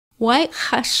White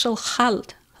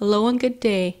Hasselhald. Hello and good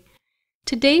day.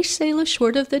 Today's Salish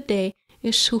word of the day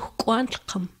is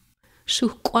səxｗk.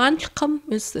 Səxｗk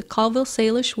is the Colville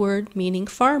Salish word meaning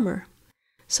farmer.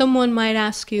 Someone might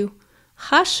ask you,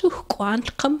 "Ha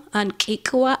səxwk an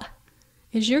kikwa?"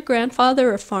 Is your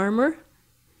grandfather a farmer?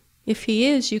 If he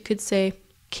is, you could say,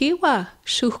 "Kiwa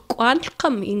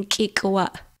səxwk in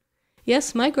kikwa."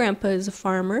 Yes, my grandpa is a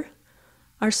farmer.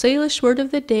 Our Salish word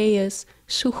of the day is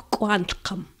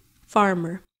səxwk,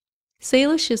 farmer.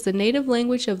 Salish is the native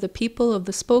language of the people of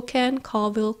the Spokane,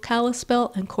 Colville,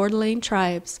 Kalispell, and Coeur d'Alene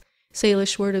tribes.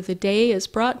 Salish word of the day is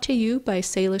brought to you by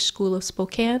Salish School of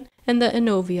Spokane and the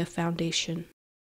Inovia Foundation.